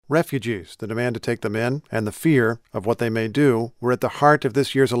Refugees, the demand to take them in, and the fear of what they may do were at the heart of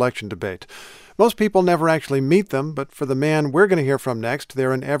this year's election debate. Most people never actually meet them, but for the man we're going to hear from next,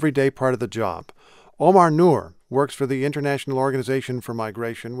 they're an everyday part of the job. Omar Noor works for the International Organization for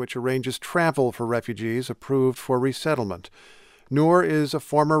Migration, which arranges travel for refugees approved for resettlement. Noor is a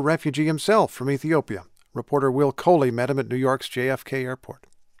former refugee himself from Ethiopia. Reporter Will Coley met him at New York's JFK airport.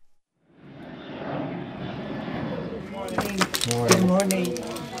 Good morning.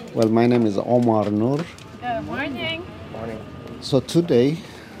 Well, my name is Omar Noor. Good morning. So today,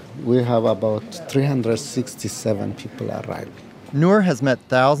 we have about 367 people arriving. Noor has met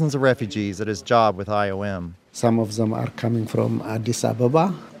thousands of refugees at his job with IOM. Some of them are coming from Addis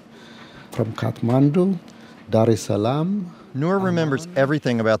Ababa, from Kathmandu, Dar es Salaam. Noor remembers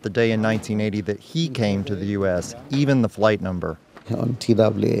everything about the day in 1980 that he came to the U.S., even the flight number. On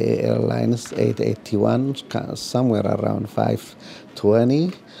TWA Airlines 881, somewhere around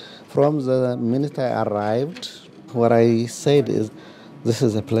 5:20. From the minute I arrived, what I said is, this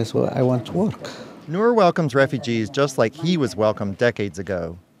is a place where I want to work. Noor welcomes refugees just like he was welcomed decades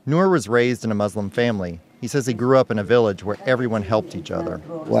ago. Noor was raised in a Muslim family. He says he grew up in a village where everyone helped each other.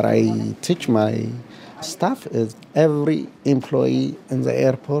 What I teach my staff is every employee in the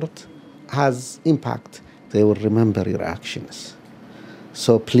airport has impact. They will remember your actions.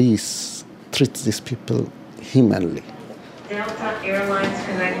 So please treat these people humanly. Delta Airlines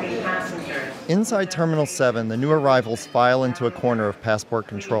connecting passengers. Inside Terminal 7, the new arrivals file into a corner of passport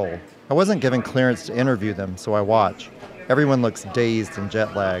control. I wasn't given clearance to interview them, so I watch. Everyone looks dazed and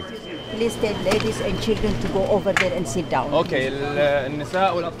jet-lagged. Please tell ladies and children to go over there and sit down.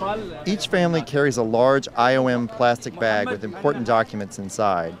 Each family carries a large IOM plastic bag with important documents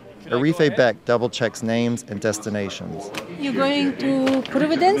inside. Arife Beck double-checks names and destinations. You're going to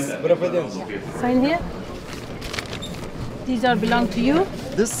Providence? Providence. Sign here. These are belong to you.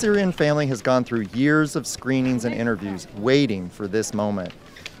 This Syrian family has gone through years of screenings and interviews, waiting for this moment.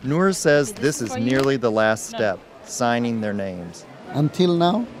 Noor says this is nearly the last step, signing their names. Until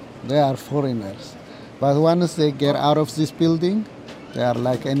now, they are foreigners. But once they get out of this building, they are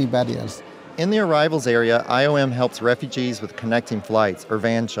like anybody else. In the arrivals area, IOM helps refugees with connecting flights or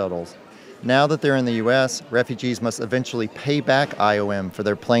van shuttles. Now that they're in the U.S., refugees must eventually pay back IOM for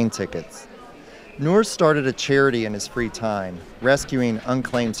their plane tickets. Noor started a charity in his free time, rescuing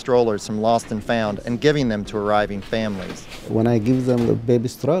unclaimed strollers from lost and found and giving them to arriving families. When I give them the baby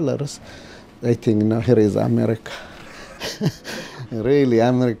strollers, they think, no, here is America. Really,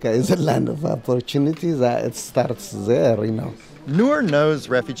 America is a land of opportunities. It starts there, you know. Noor knows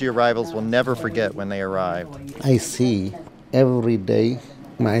refugee arrivals will never forget when they arrived. I see every day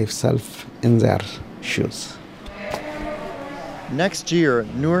myself in their shoes. Next year,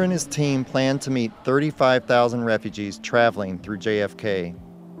 Noor and his team plan to meet 35,000 refugees traveling through JFK.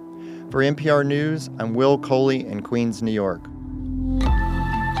 For NPR News, I'm Will Coley in Queens, New York.